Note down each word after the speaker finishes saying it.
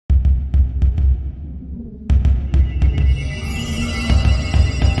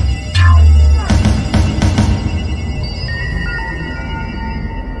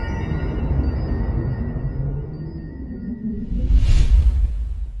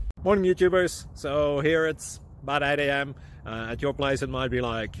Morning YouTubers. So here it's about 8 a.m. At your place it might be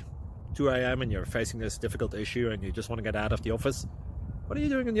like 2 a.m. and you're facing this difficult issue and you just want to get out of the office. What are you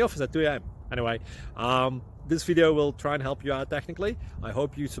doing in the office at 2 a.m.? Anyway, this video will try and help you out technically. I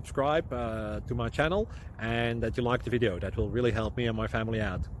hope you subscribe to my channel and that you like the video. That will really help me and my family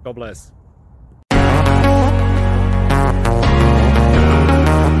out. God bless.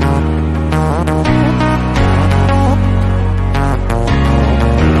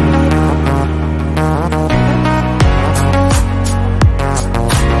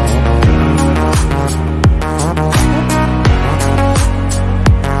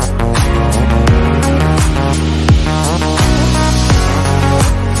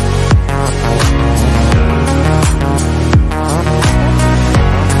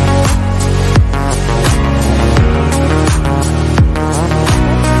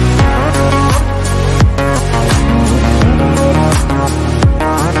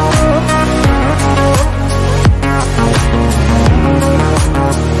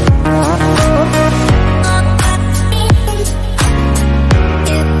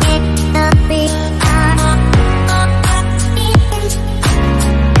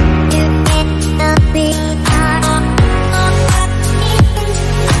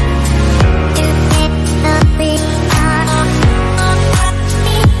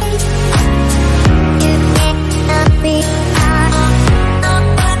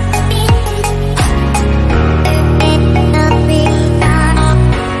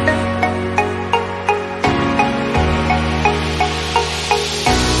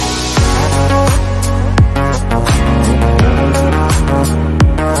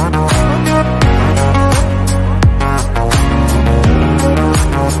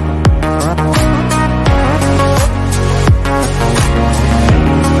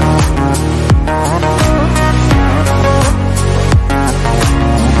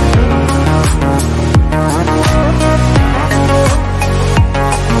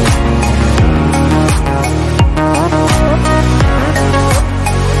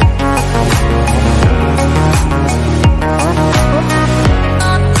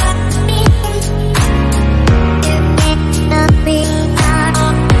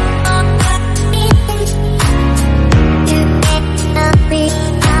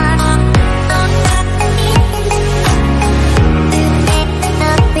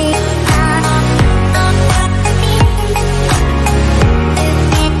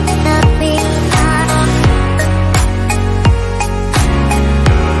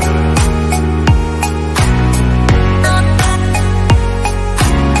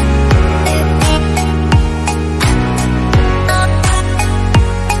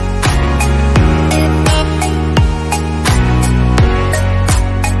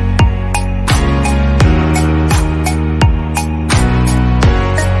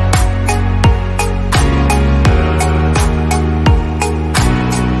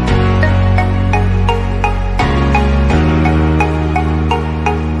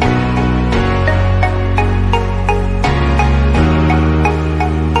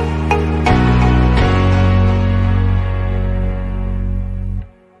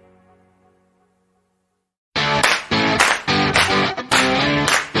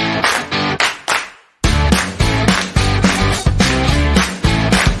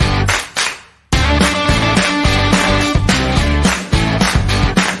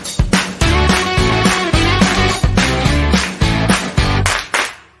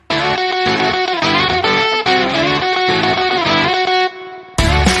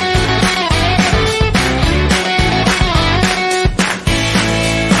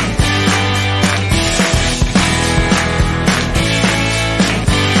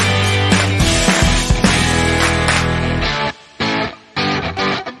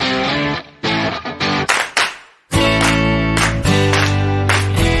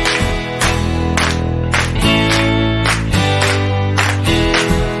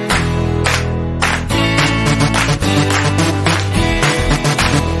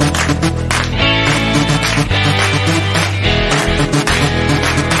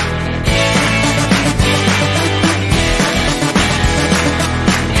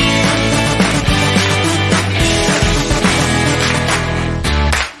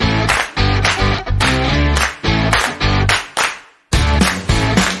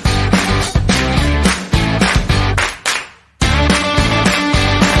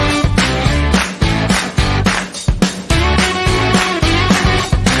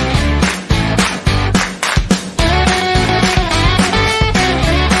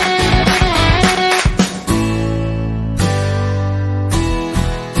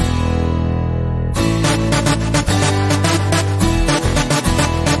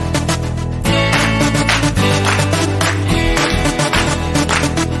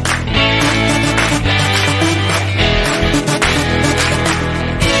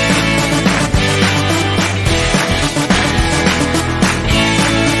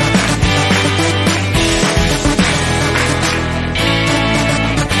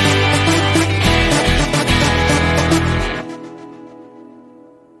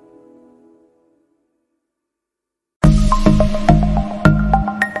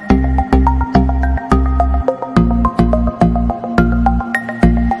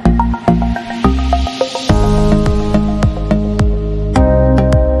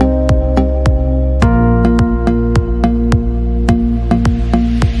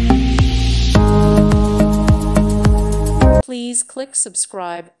 Please click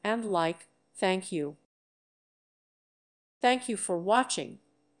subscribe and like. Thank you. Thank you for watching,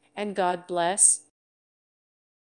 and God bless.